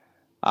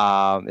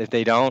 if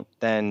they don't,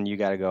 then you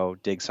got to go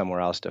dig somewhere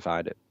else to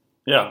find it.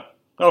 Yeah.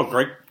 Oh,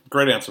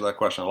 great answer to that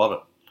question. I love it.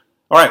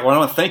 All right. Well, I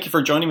want to thank you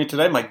for joining me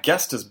today. My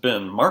guest has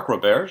been Mark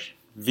Roberge,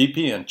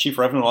 VP and Chief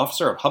Revenue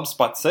Officer of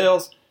HubSpot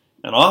Sales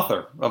and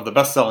author of the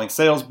best-selling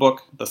sales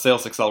book, The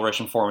Sales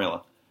Acceleration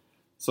Formula.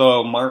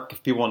 So, Mark,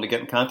 if people want to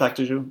get in contact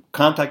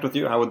with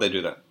you, how would they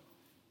do that?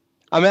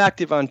 I'm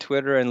active on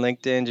Twitter and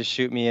LinkedIn. Just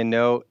shoot me a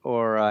note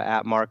or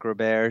at Mark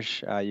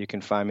Roberge. You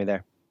can find me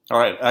there. All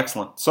right,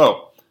 excellent.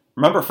 So,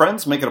 remember,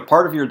 friends, make it a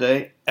part of your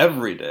day,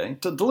 every day,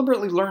 to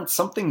deliberately learn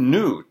something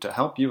new to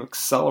help you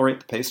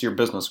accelerate the pace of your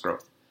business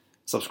growth.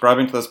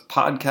 Subscribing to this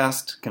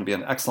podcast can be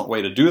an excellent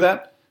way to do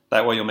that.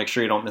 That way you'll make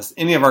sure you don't miss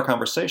any of our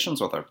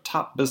conversations with our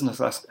top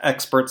business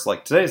experts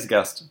like today's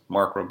guest,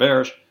 Mark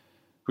Roberge,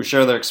 who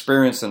share their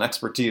experience and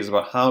expertise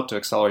about how to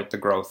accelerate the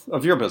growth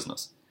of your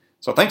business.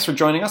 So thanks for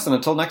joining us, and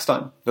until next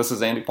time, this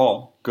is Andy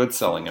Paul. Good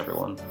selling,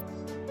 everyone.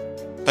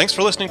 Thanks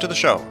for listening to the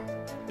show.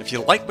 If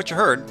you like what you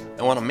heard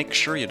and want to make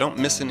sure you don't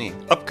miss any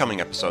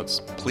upcoming episodes,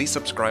 please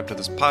subscribe to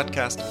this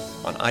podcast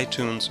on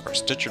iTunes or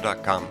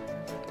Stitcher.com.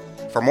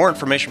 For more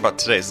information about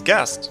today's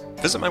guest,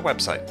 visit my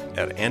website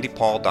at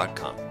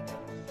andypaul.com.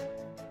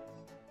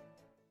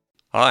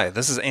 Hi,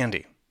 this is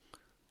Andy.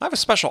 I have a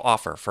special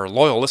offer for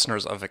loyal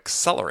listeners of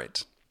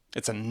Accelerate.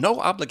 It's a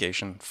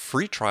no-obligation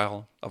free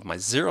trial of my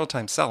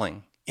zero-time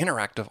selling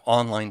interactive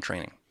online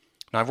training.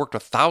 Now, I've worked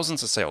with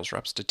thousands of sales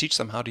reps to teach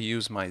them how to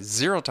use my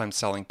zero-time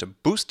selling to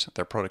boost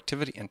their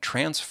productivity and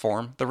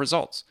transform the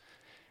results.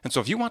 And so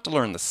if you want to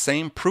learn the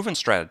same proven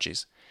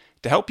strategies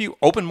to help you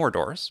open more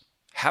doors,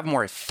 have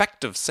more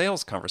effective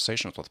sales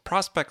conversations with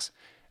prospects,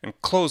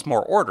 and close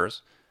more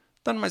orders,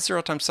 then my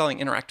zero-time selling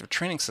interactive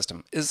training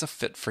system is a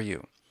fit for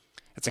you.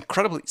 It's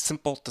incredibly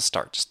simple to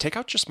start. Just take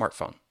out your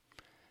smartphone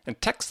and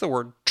text the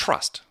word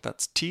TRUST,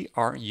 that's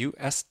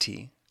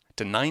T-R-U-S-T,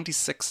 to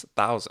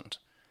 96,000.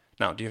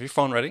 Now, do you have your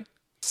phone ready?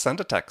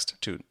 Send a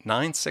text to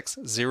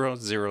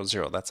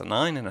 96000. That's a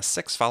 9 and a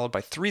 6 followed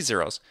by 3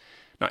 zeros.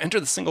 Now enter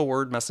the single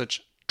word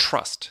message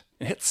TRUST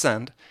and hit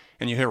send,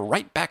 and you hear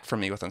right back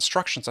from me with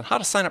instructions on how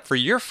to sign up for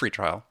your free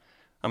trial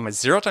on my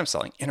zero-time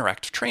selling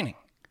interactive training.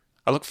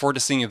 I look forward to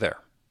seeing you there.